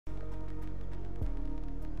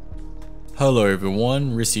Hello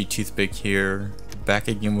everyone, Rissy Toothpick here, back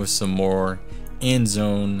again with some more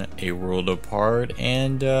Endzone, A World Apart,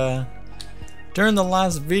 and during the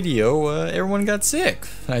last video, everyone got sick,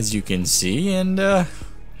 as you can see, and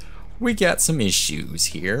we got some issues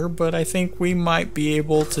here, but I think we might be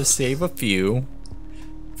able to save a few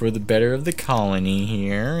for the better of the colony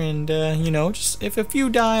here, and you know, just if a few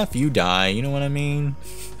die, you know what I mean?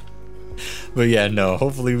 But yeah, no,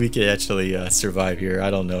 hopefully we can actually survive here.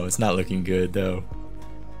 I don't know, it's not looking good though.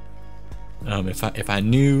 If I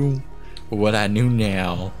knew what I knew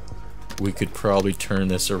now, we could probably turn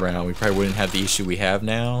this around. We probably wouldn't have the issue we have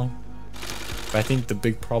now. But I think the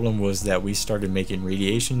big problem was that we started making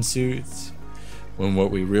radiation suits when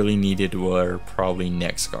what we really needed were probably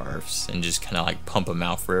neck scarves and just kind of like pump them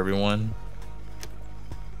out for everyone.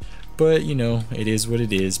 But you know, it is what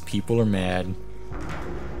it is. People are mad.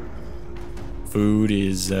 Food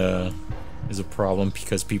is a problem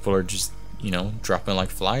because people are just, you know, dropping like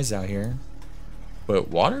flies out here. But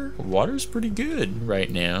water's pretty good right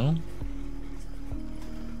now.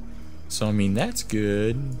 So I mean, that's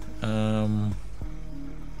good. And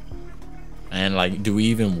like, do we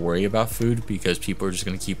even worry about food because people are just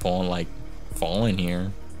gonna keep on like falling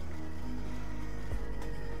here?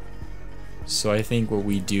 So I think what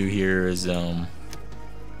we do here is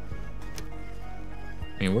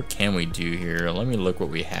I mean, what can we do here? Let me look what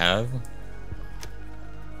we have.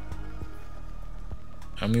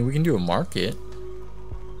 I mean, we can do a market.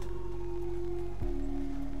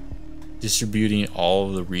 Distributing all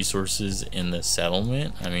of the resources in the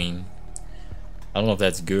settlement. I mean, I don't know if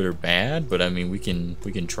that's good or bad, but I mean, we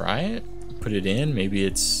can try it. Put it in. Maybe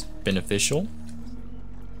it's beneficial.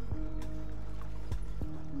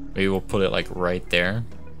 Maybe we'll put it like right there.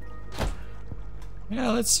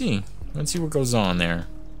 Yeah, let's see. Let's see what goes on there.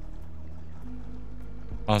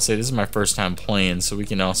 I'll say this is my first time playing, so we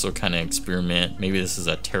can also kind of experiment. Maybe this is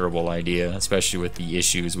a terrible idea, especially with the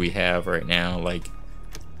issues we have right now. Like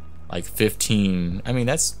 15. I mean,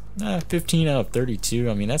 that's 15 out of 32.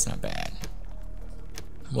 I mean, that's not bad.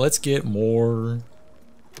 Let's get more.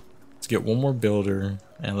 Let's get one more builder,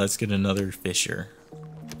 and let's get another fisher,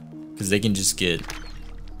 because they can just get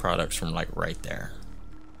products from like right there.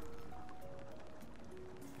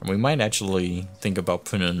 And we might actually think about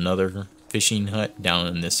putting another fishing hut down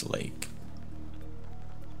in this lake.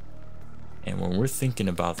 And when we're thinking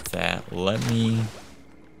about that, let me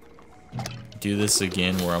do this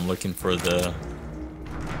again where I'm looking for the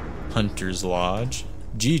Hunter's Lodge.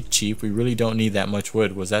 Gee, Chief, we really don't need that much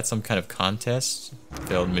wood. Was that some kind of contest?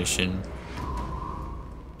 Failed mission.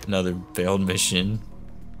 Another failed mission.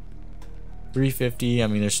 350, I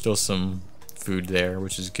mean, there's still some food there,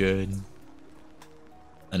 which is good.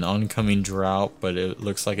 An oncoming drought, but it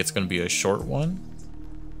looks like it's going to be a short one,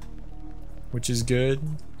 which is good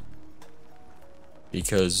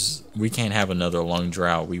because we can't have another long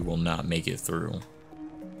drought. We will not make it through.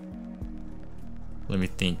 Let me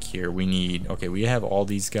think here. We need, okay, we have all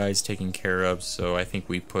these guys taken care of, so I think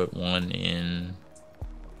we put one in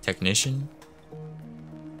technician.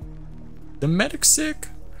 The medic's sick?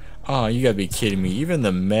 Oh, you gotta be kidding me. Even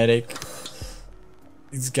the medic,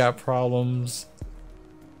 he's got problems.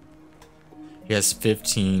 He has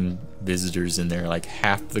 15 visitors in there, like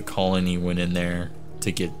half the colony went in there to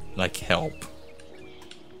get like help.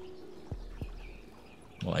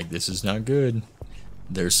 Like, this is not good.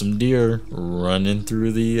 There's some deer running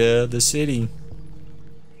through the city,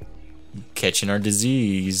 catching our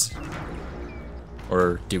disease.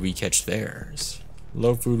 Or did we catch theirs?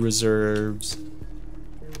 Low food reserves.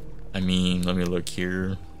 I mean, let me look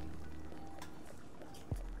here.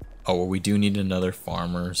 Oh, well, we do need another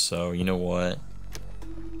farmer, so you know what?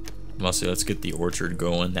 Mostly, let's get the orchard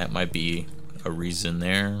going. That might be a reason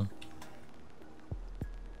there.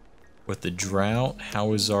 With the drought,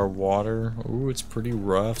 how is our water? Ooh, it's pretty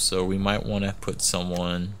rough, so we might want to put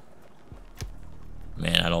someone.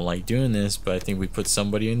 Man, I don't like doing this, but I think we put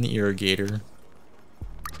somebody in the irrigator.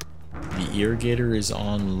 The irrigator is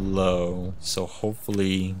on low, so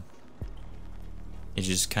hopefully it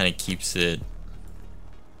just kind of keeps it,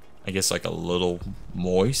 I guess, like a little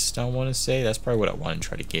moist, I want to say. That's probably what I want to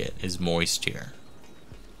try to get, is moist here.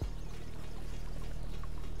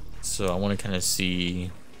 So I want to kind of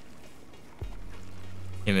see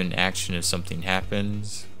him in action if something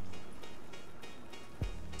happens.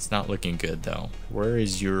 It's not looking good though. Where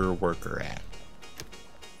is your worker at?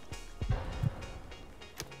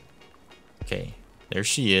 Okay, there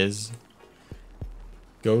she is.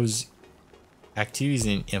 Goes activities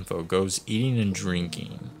and info. Goes eating and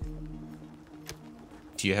drinking.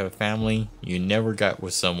 Do you have a family? You never got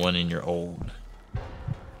with someone and you're old.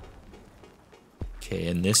 Okay,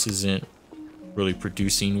 and this isn't really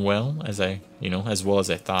producing well as as well as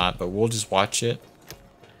I thought, but we'll just watch it.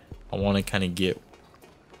 I want to kind of get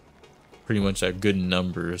pretty much a good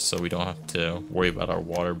number so we don't have to worry about our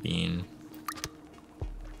water being,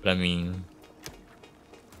 but I mean,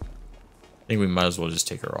 I think we might as well just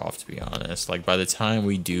take her off, to be honest. Like, by the time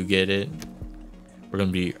we do get it, we're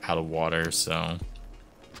gonna be out of water, so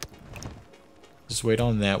just wait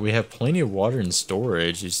on that. We have plenty of water in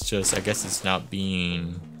storage. It's just, I guess it's not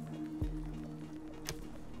being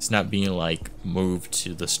like moved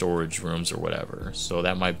to the storage rooms or whatever, so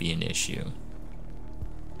that might be an issue.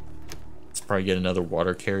 Let's probably get another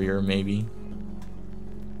water carrier, maybe.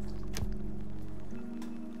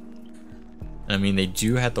 I mean, they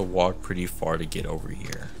do have to walk pretty far to get over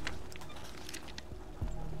here.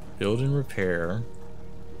 Build and repair.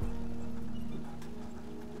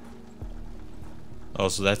 Oh,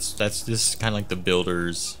 so this is kind of like the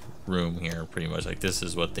builder's room here, pretty much. Like, this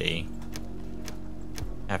is what they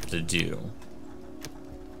have to do.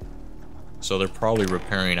 So they're probably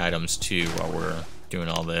repairing items too while we're doing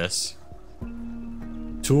all this.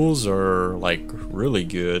 Tools are like really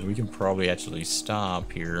good. We can probably actually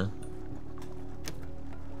stop here.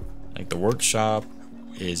 Like, the workshop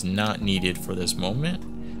is not needed for this moment.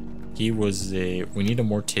 We need a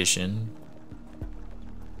mortician.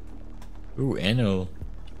 Ooh, and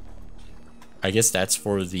I guess that's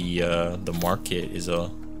for the market is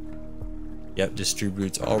yep,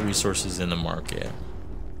 distributes all resources in the market.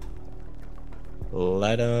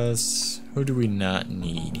 Who do we not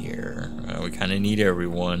need here? We kind of need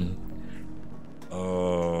everyone.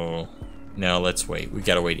 Oh, no, let's wait. We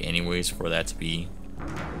gotta wait anyways for that to be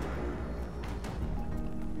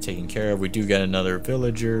taken care of. We do got another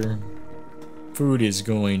villager. Food is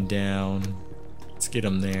going down. Let's get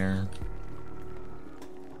them there.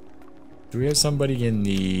 Do we have somebody in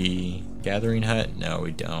the gathering hut? No,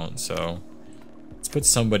 we don't. So let's put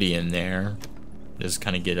somebody in there. Just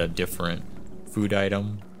kind of get a different food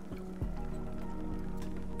item.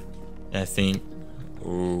 And I think,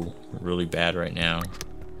 ooh, really bad right now.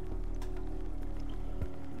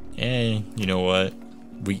 And you know what?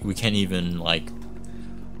 We can't even like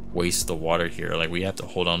waste the water here. Like, we have to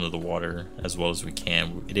hold on to the water as well as we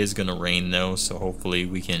can. It is gonna rain though, so hopefully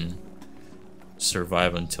we can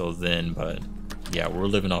survive until then. But yeah, we're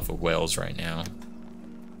living off of whales right now,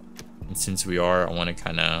 and since we are, I want to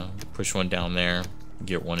kind of push one down there,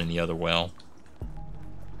 get one in the other well.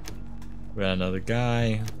 We got another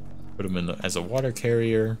guy, put him in as a water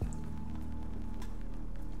carrier.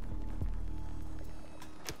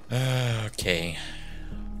 Okay,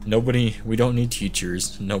 we don't need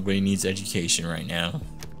teachers. Nobody needs education right now.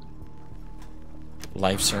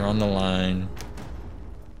 Lives are on the line.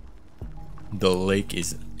 The lake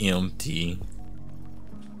is empty.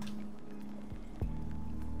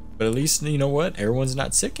 But at least, you know what? Everyone's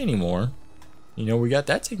not sick anymore. You know, we got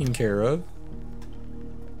that taken care of.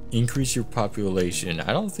 Increase your population.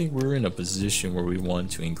 I don't think we're in a position where we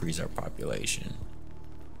want to increase our population.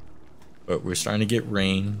 But we're starting to get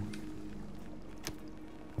rain.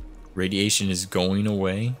 Radiation is going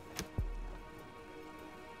away.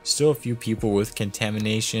 Still a few people with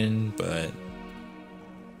contamination, but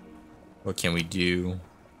what can we do?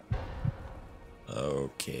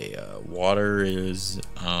 Okay, water is,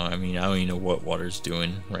 I mean, I don't even know what water's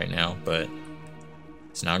doing right now, but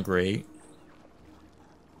it's not great.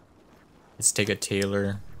 Let's take a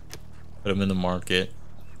tailor, put him in the market.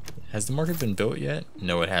 Has the market been built yet?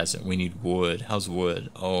 No, it hasn't. We need wood. How's wood?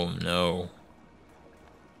 Oh no.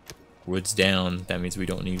 Wood's down. That means we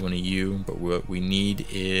don't need one of you, but what we need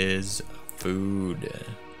is food.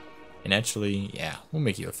 And actually, yeah, we'll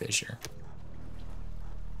make you a fisher.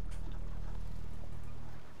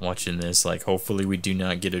 Watching this, like, hopefully we do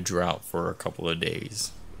not get a drought for a couple of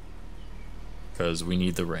days, because we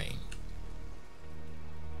need the rain.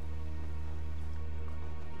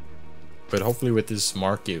 But hopefully with this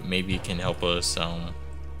market, maybe it can help us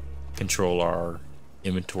control our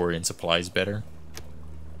inventory and supplies better.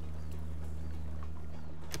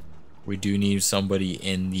 We do need somebody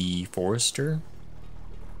in the forester.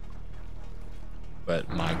 But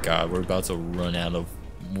my god, we're about to run out of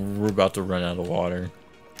water.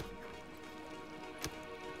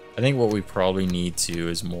 I think what we probably need to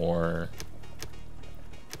is more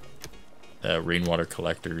rainwater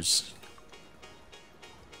collectors.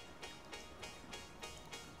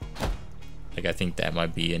 Like, I think that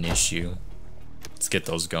might be an issue. Let's get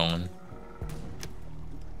those going.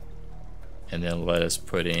 And then let us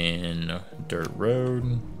put in a dirt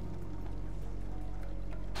road.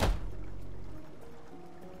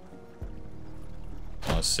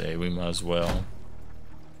 I'll say we might as well.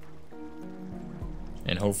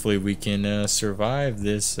 And hopefully we can survive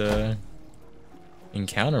this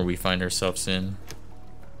encounter we find ourselves in.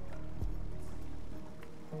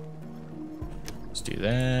 Let's do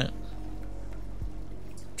that.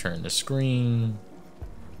 Turn the screen.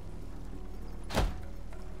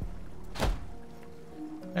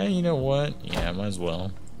 Hey, you know what? Yeah, might as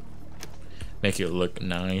well. Make it look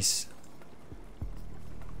nice.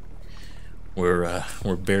 We're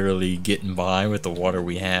barely getting by with the water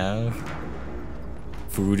we have.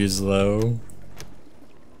 Food is low.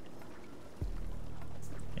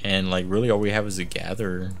 And like really all we have is a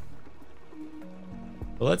gather.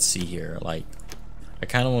 But let's see here. Like I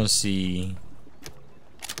kind of want to see.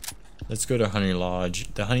 Let's go to Honey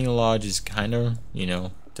Lodge. The Honey Lodge is kind of, you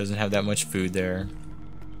know, doesn't have that much food there.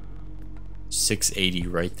 680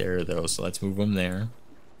 right there though, so let's move them there.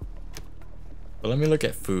 But let me look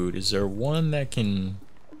at food. Is there one that can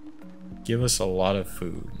give us a lot of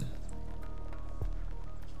food?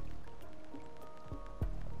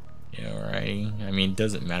 Yeah, alrighty. I mean, it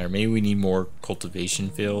doesn't matter. Maybe we need more cultivation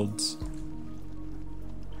fields.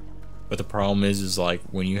 But the problem is like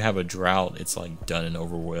when you have a drought, it's like done and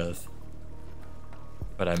over with.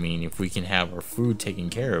 But I mean, if we can have our food taken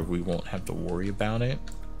care of, we won't have to worry about it.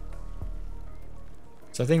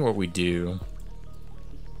 So I think what we do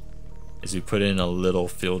is we put in a little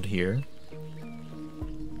field here.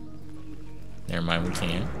 Never mind, we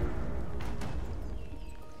can't.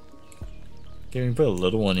 Okay, we can put a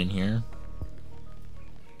little one in here.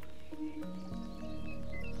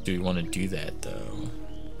 Do we want to do that though?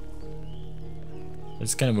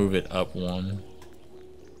 Let's kind of move it up one.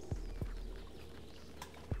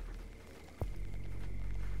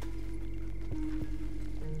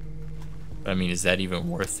 I mean, is that even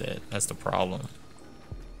worth it? That's the problem.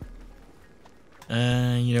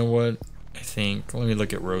 You know what? I think, let me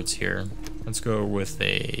look at roads here. Let's go with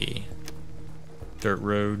a dirt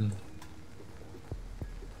road.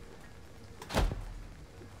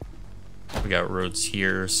 We got roads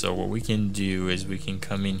here, so what we can do is we can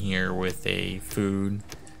come in here with a food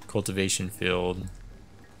cultivation field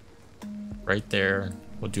right there.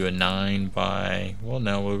 We'll do a 9 by, well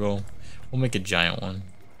no, we'll make a giant one.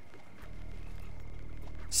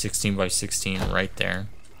 16 by 16 right there.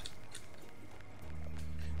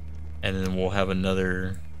 And then we'll have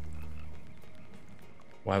another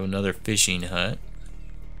fishing hut.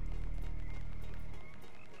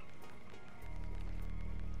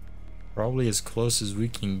 Probably as close as we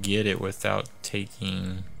can get it without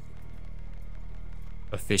taking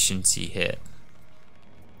efficiency hit.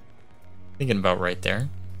 Thinking about right there.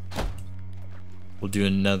 We'll do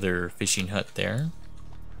another fishing hut there.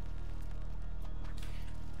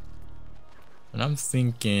 And I'm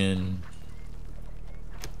thinking,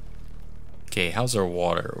 okay, how's our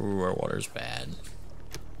water? Ooh, our water's bad.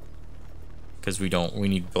 Because we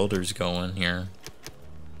need builders going here.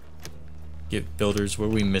 Get builders, what are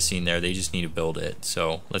we missing there? They just need to build it.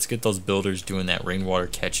 So let's get those builders doing that rainwater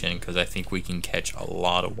catching, because I think we can catch a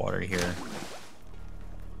lot of water here.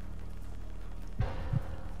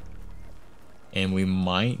 And we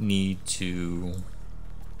might need to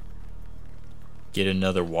get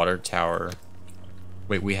another water tower.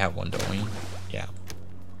 Wait, we have one, don't we? Yeah.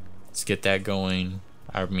 Let's get that going.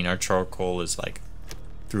 I mean, our charcoal is like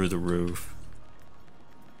through the roof.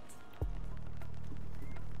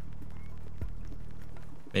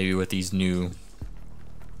 Maybe with these new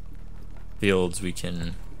fields we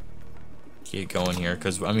can get going here,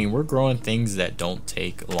 because I mean we're growing things that don't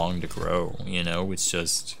take long to grow, you know. It's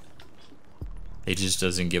just, it just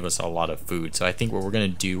doesn't give us a lot of food. So I think what we're gonna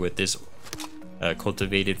do with this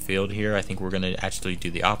cultivated field here, I think we're gonna actually do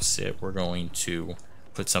the opposite. We're going to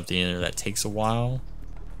put something in there that takes a while,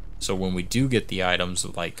 so when we do get the items,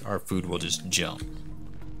 like our food will just jump.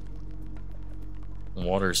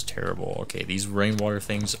 Water's terrible. Okay, these rainwater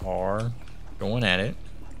things are going at it.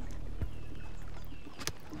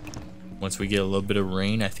 Once we get a little bit of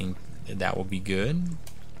rain, I think that will be good.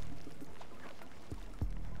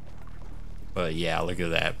 But yeah, look at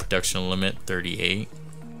that. Production limit 38.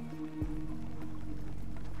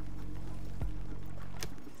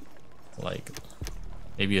 Like,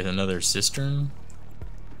 maybe another cistern?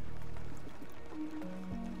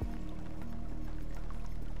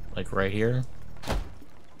 Like right here?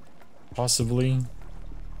 Possibly.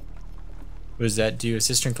 What does that do? A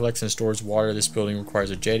cistern collects and stores water. This building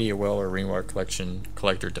requires a jetty, a well, or a rainwater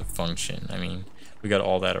collector to function. I mean, we got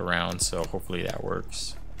all that around, so hopefully that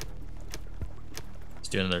works. Let's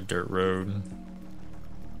do another dirt road.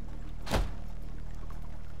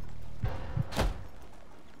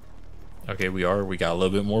 Okay, we got a little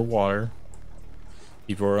bit more water.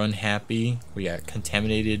 People are unhappy. We got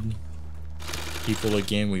contaminated People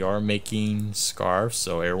again, we are making scarves,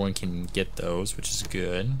 so everyone can get those, which is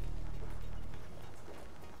good.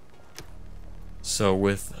 So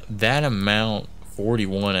with that amount,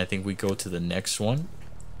 41, I think we go to the next one,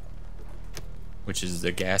 which is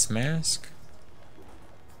the gas mask.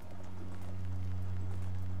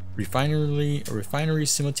 A refinery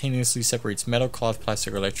simultaneously separates metal, cloth,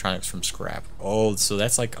 plastic, or electronics from scrap. Oh, so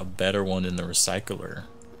that's like a better one than the recycler.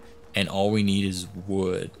 And all we need is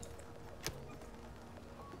wood.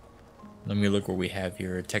 Let me look what we have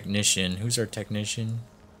here. A technician. Who's our technician?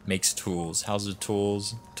 Makes tools. How's the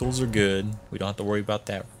tools? Tools are good. We don't have to worry about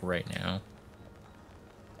that right now.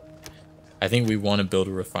 I think we want to build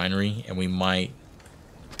a refinery, and we might,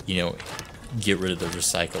 you know, get rid of the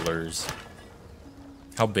recyclers.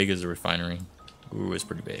 How big is the refinery? Ooh, it's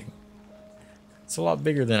pretty big. It's a lot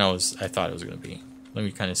bigger than I thought it was gonna be. Let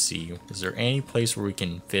me kind of see. Is there any place where we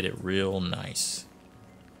can fit it real nice?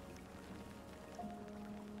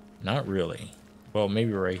 Not really. Well,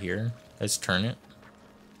 maybe right here. Let's turn it.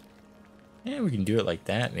 Yeah, we can do it like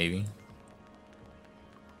that, maybe.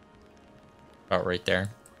 About right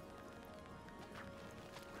there.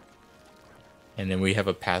 And then we have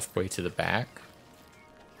a pathway to the back.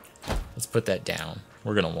 Let's put that down.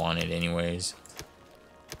 We're gonna want it anyways.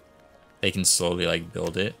 They can slowly like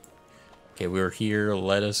build it. Okay, we're here.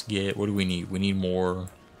 Let us get, what do we need? We need more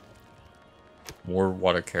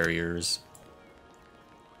water carriers.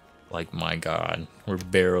 Like, my God, we're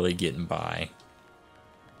barely getting by.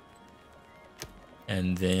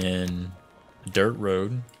 And then dirt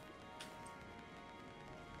road.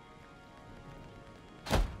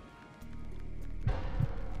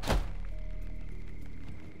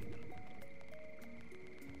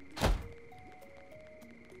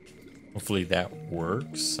 Hopefully that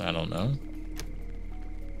works. I don't know.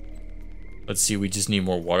 Let's see, we just need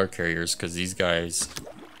more water carriers because these guys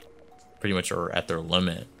pretty much are at their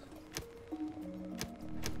limit.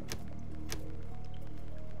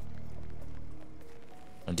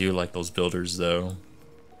 I do like those builders though.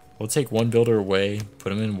 We'll take one builder away, put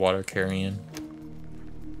them in water carrying.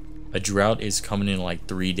 A drought is coming in like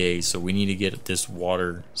 3 days, so we need to get this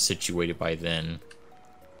water situated by then.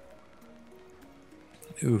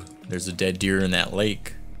 Ooh, there's a dead deer in that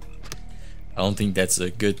lake. I don't think that's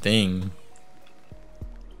a good thing.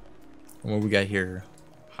 What we got here?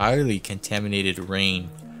 Highly contaminated rain.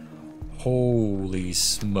 Holy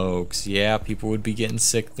smokes. Yeah, people would be getting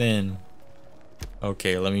sick then.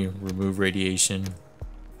 Okay, let me remove radiation.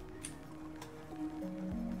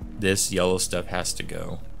 This yellow stuff has to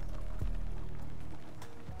go.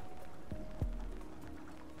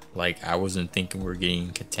 Like, I wasn't thinking we were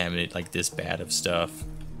getting contaminated like this bad of stuff.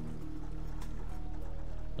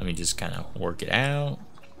 Let me just kind of work it out.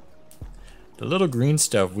 The little green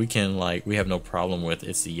stuff we can, like, we have no problem with.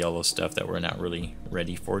 It's the yellow stuff that we're not really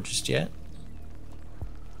ready for just yet.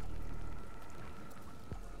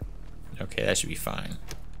 Okay, that should be fine.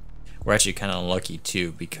 We're actually kind of unlucky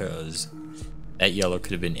too because that yellow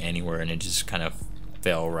could have been anywhere and it just kind of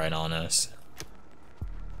fell right on us.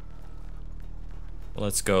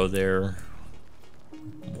 Let's go there.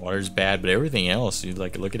 Water's bad, but everything else, dude,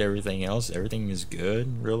 like, look at everything else. Everything is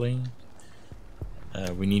good, really.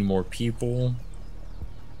 We need more people.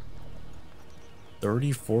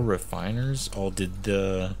 34 refiners. Oh, did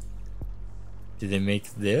they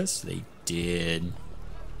make this? They did.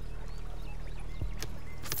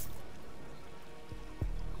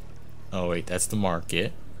 Oh wait, that's the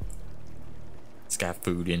market. It's got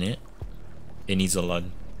food in it. It needs a lot.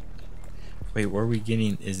 Wait, where are we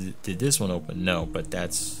getting? Did this one open? No, but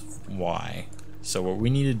that's why. So what we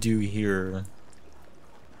need to do here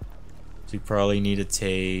is we probably need to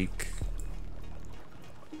take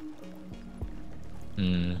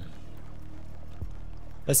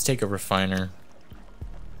let's take a refiner.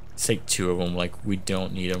 Let's take 2 of them. Like, we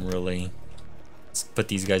don't need them really. Let's put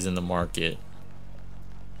these guys in the market.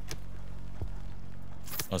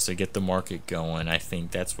 Oh, so get the market going. I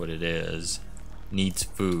think that's what it is. Needs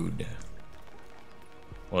food.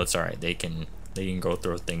 Well, it's alright. They can go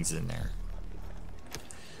throw things in there.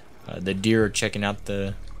 The deer are checking out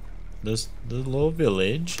the little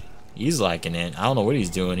village. He's liking it. I don't know what he's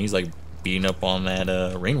doing. He's like beating up on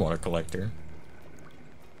that rainwater collector.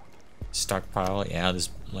 Stockpile. Yeah, this,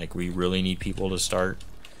 like, we really need people to start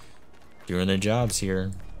doing their jobs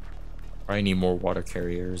here. Probably need more water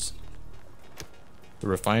carriers. The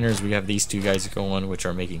refiners, we have these 2 guys going, which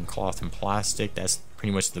are making cloth and plastic. That's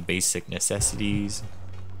pretty much the basic necessities.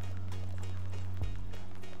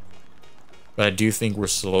 But I do think we're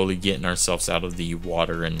slowly getting ourselves out of the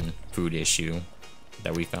water and food issue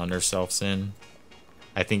that we found ourselves in.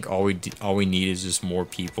 I think all we need is just more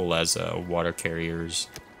people as water carriers.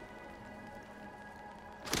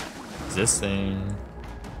 Is this thing?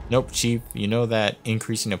 Nope, cheap. You know that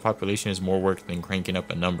increasing the population is more work than cranking up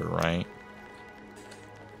a number, right?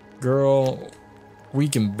 Girl, we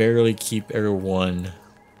can barely keep everyone,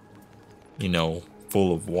 you know,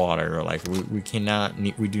 full of water. Like we cannot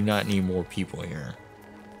need, we do not need more people here.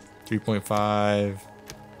 3.5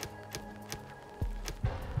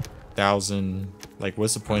 thousand. Like,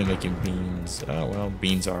 what's the point of making beans? Oh well,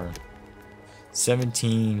 beans are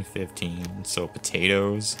 17, 15. So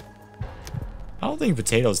potatoes. I don't think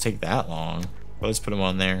potatoes take that long. But let's put them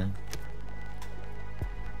on there.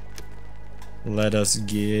 Let us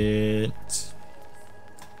get...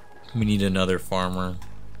 We need another farmer.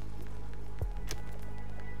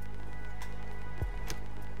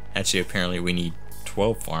 Actually, apparently we need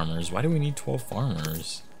 12 farmers. Why do we need 12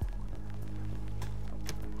 farmers?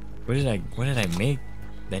 What did I make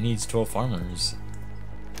that needs 12 farmers?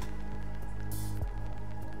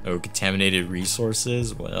 Oh, contaminated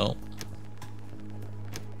resources? Well...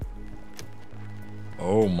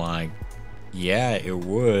 Oh my, yeah, it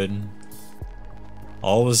would.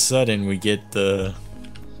 All of a sudden we get the,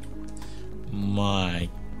 my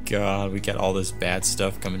god, we got all this bad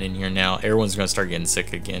stuff coming in here now. Everyone's gonna start getting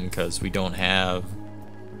sick again because we don't have,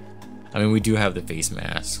 I mean, we do have the face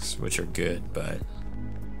masks, which are good, but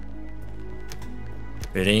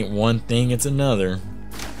if it ain't one thing, it's another.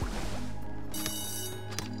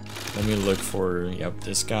 Let me look for, yep,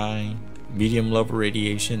 this guy. Medium level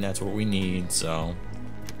radiation, that's what we need, so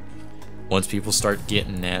once people start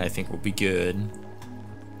getting that, I think we'll be good.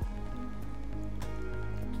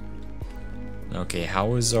 Okay,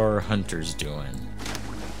 how is our hunters doing?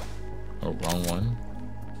 Oh, wrong one.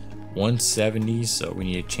 170, so we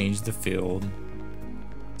need to change the field.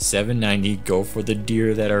 790, go for the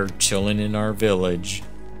deer that are chilling in our village.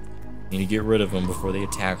 Need to get rid of them before they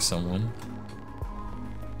attack someone.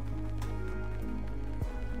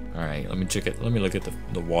 Alright, let me check it. Let me look at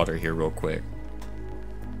the water here real quick.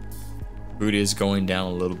 Food is going down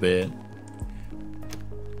a little bit.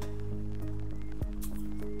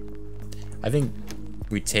 I think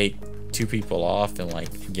we take 2 people off and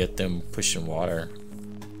like get them pushing water.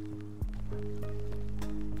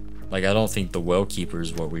 Like, I don't think the well keeper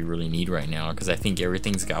is what we really need right now, because I think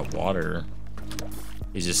everything's got water.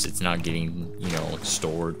 It's just, it's not getting, you know,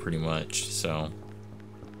 stored pretty much, so.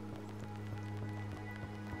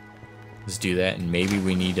 Let's do that, and maybe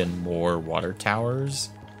we need more water towers.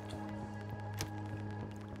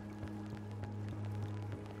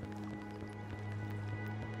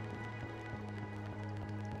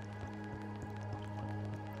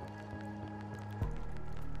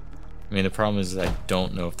 I mean, the problem is I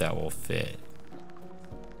don't know if that will fit.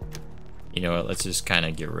 You know what, let's just kind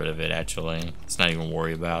of get rid of it, actually. Let's not even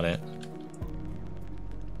worry about it.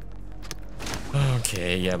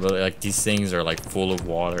 Okay, yeah, but like these things are like full of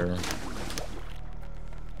water.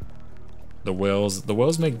 The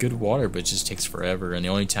wells make good water, but it just takes forever, and the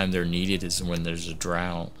only time they're needed is when there's a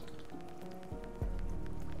drought.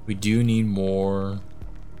 We do need more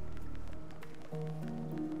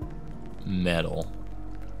metal.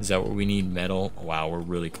 Is that what we need? Metal? Wow, we're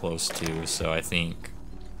really close to, so I think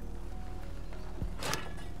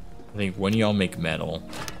when y'all make metal,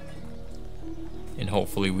 and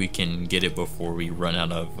hopefully we can get it before we run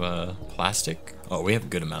out of plastic. Oh, we have a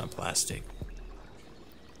good amount of plastic.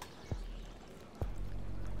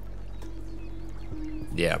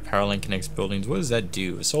 Yeah, power line connects buildings. What does that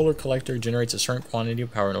do? A solar collector generates a certain quantity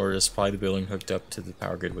of power in order to supply the building hooked up to the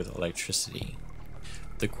power grid with electricity.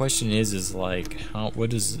 The question is like,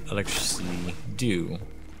 what does electricity do?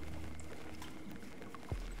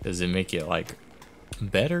 Does it make it like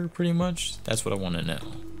better, pretty much? That's what I want to know.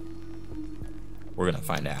 We're gonna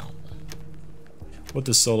find out. What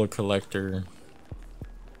the solar collector?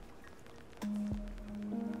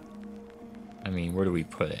 I mean, where do we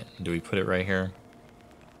put it? Do we put it right here?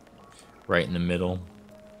 Right in the middle?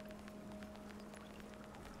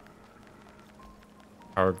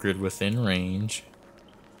 Power grid within range.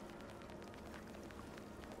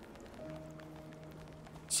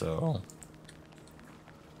 So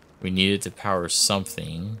we need it to power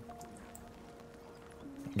something.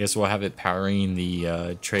 I guess we'll have it powering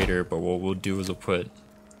the trader, but what we'll do is we'll put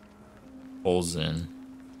holes in.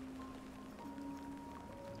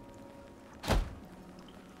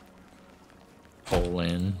 Hole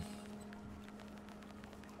in.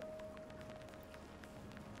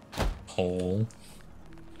 Hole.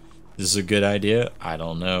 This is a good idea? I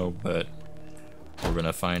don't know, but we're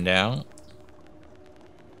gonna find out.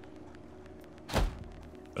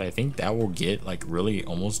 But I think that will get like really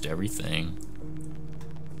almost everything.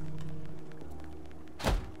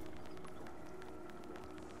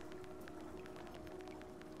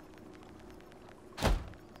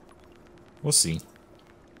 We'll see.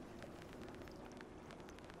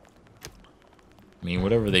 I mean,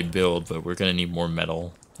 whatever they build, but we're gonna need more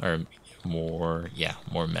metal, or more, yeah,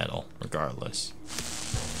 more metal, regardless.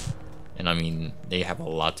 And I mean, they have a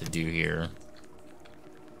lot to do here.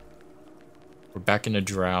 We're back in a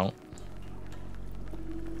drought,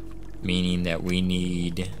 meaning that we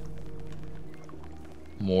need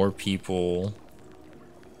more people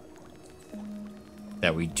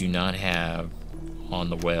that we do not have on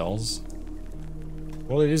the wells.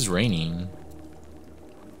 Well, it is raining.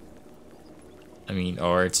 I mean,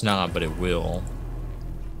 or it's not, but it will.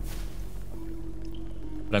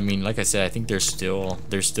 But I mean, like I said, I think there's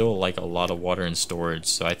still like a lot of water in storage.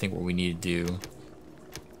 So I think what we need to do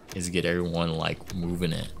is get everyone like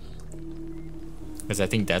moving it, because I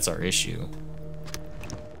think that's our issue.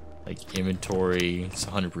 Like inventory, it's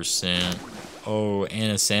 100%. Oh,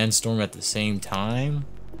 and a sandstorm at the same time.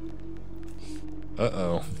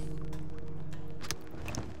 Uh-oh.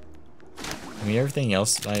 I mean, everything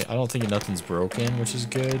else, I don't think nothing's broken, which is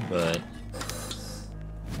good, but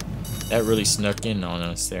that really snuck in on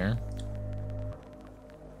us there.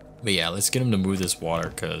 But yeah, let's get them to move this water,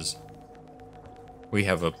 because we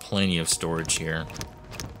have plenty of storage here.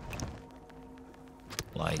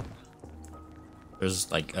 Like,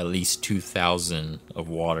 there's like at least 2,000 of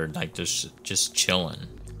water, like just chilling.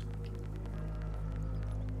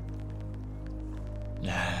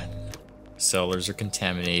 Cellars are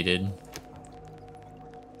contaminated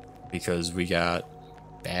because we got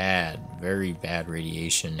bad, very bad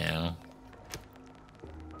radiation now.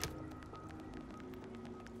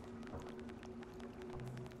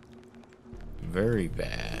 Very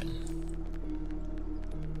bad.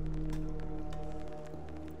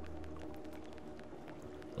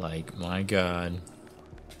 Like, my God.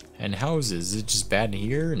 And houses, is it just bad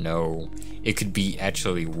here? No. It could be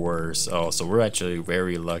actually worse. Oh, so we're actually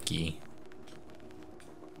very lucky.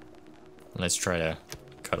 Let's try to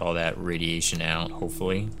cut all that radiation out,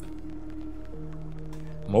 hopefully.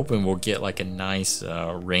 I'm hoping we'll get like a nice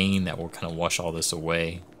rain that will kind of wash all this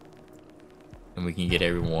away. And we can get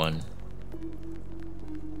everyone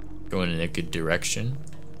going in a good direction.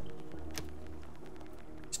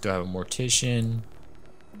 Still have a mortician.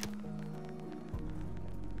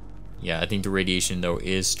 Yeah, I think the radiation though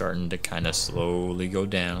is starting to kind of slowly go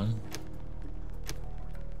down.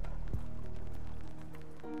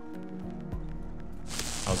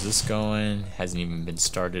 How's this going? Hasn't even been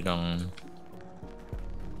started on.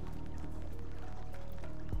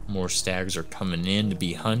 More stags are coming in to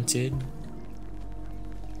be hunted.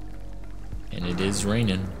 And it is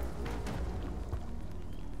raining.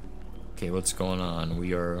 Okay, what's going on?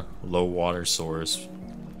 We are low water source.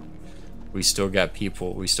 We still got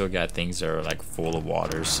people, we still got things that are like full of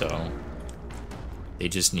water, so they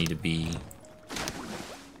just need to be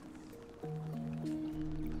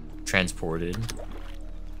transported.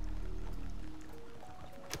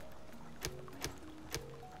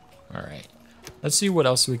 Alright, let's see what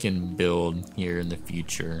else we can build here in the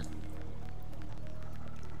future.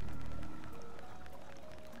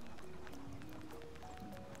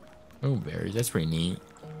 Oh, berries, that's pretty neat.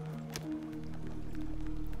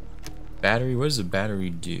 Battery, what does the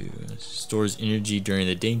battery do? Stores energy during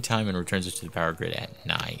the daytime and returns it to the power grid at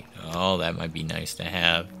night. Oh, that might be nice to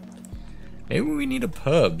have. Maybe we need a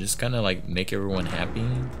pub, just kind of like make everyone happy.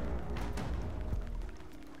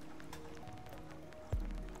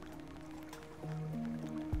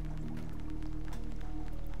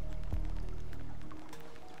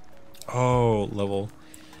 Oh, level.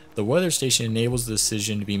 The weather station enables the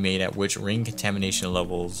decision to be made at which rain contamination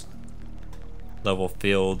level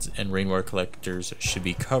fields and rainwater collectors should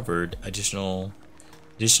be covered. Additionally,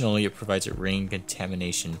 it provides a rain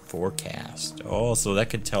contamination forecast. Oh, so that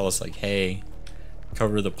could tell us like, hey,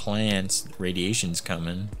 cover the plants, radiation's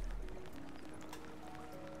coming.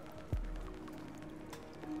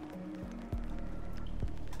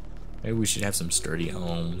 Maybe we should have some sturdy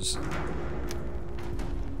homes.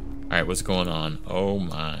 Alright, what's going on? Oh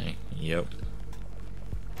my, yep.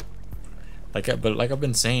 But like I've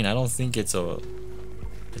been saying, I don't think it's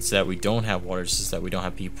that we don't have water, it's just that we don't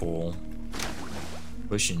have people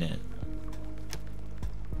pushing it.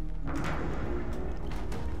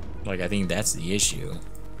 Like, I think that's the issue.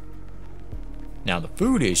 Now the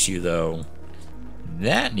food issue though,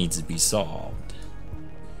 that needs to be solved.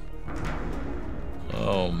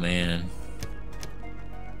 Oh man.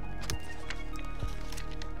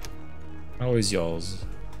 How is y'all's?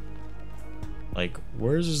 Like,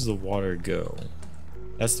 where does the water go?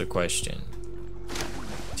 That's the question.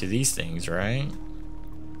 To these things, right?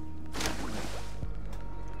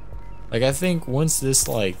 Like, I think once this,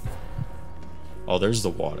 like... Oh, there's the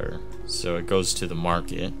water. So it goes to the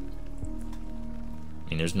market. I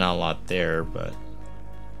mean, there's not a lot there, but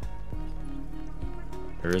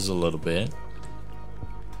there is a little bit.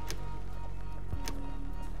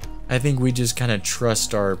 I think we just kind of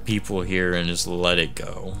trust our people here and just let it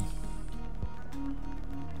go.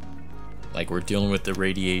 Like, we're dealing with the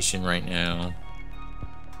radiation right now.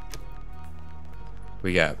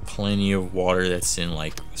 We got plenty of water that's in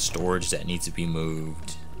like storage that needs to be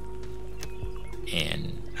moved.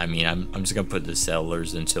 And I mean, I'm just gonna put the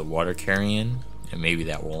settlers into water carrying, and maybe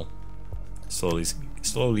that will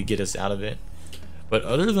slowly get us out of it. But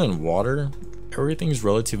other than water, everything's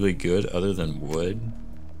relatively good other than wood.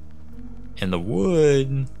 And the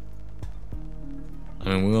wood, I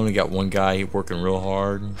mean, we only got one guy working real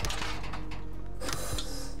hard.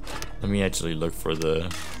 Let me actually look for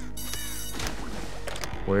the,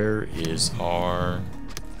 where is our,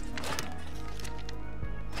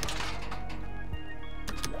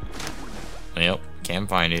 yep, can't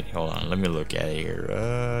find it. Hold on, let me look at it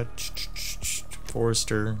here.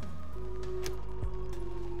 Forester.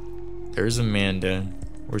 There's Amanda.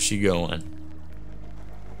 Where's she going?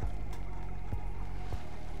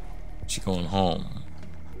 She's going home.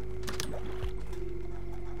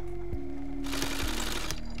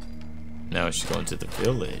 No, she's going to the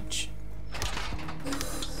village.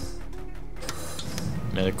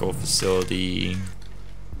 Medical facility.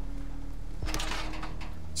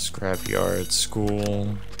 Scrapyard,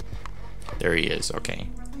 school. There he is, okay.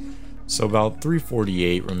 So about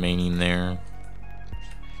 348 remaining there.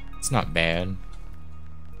 It's not bad.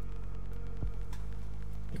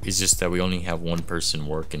 It's just that we only have one person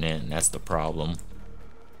working it, and that's the problem.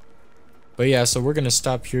 But yeah, so we're gonna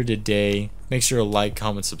stop here today. Make sure to like,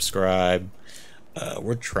 comment, subscribe.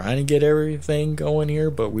 We're trying to get everything going here,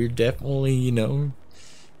 but we're definitely, you know,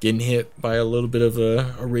 getting hit by a little bit of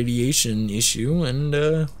a radiation issue,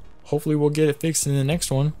 and hopefully we'll get it fixed in the next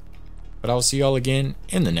one. But I'll see y'all again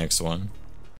in the next one.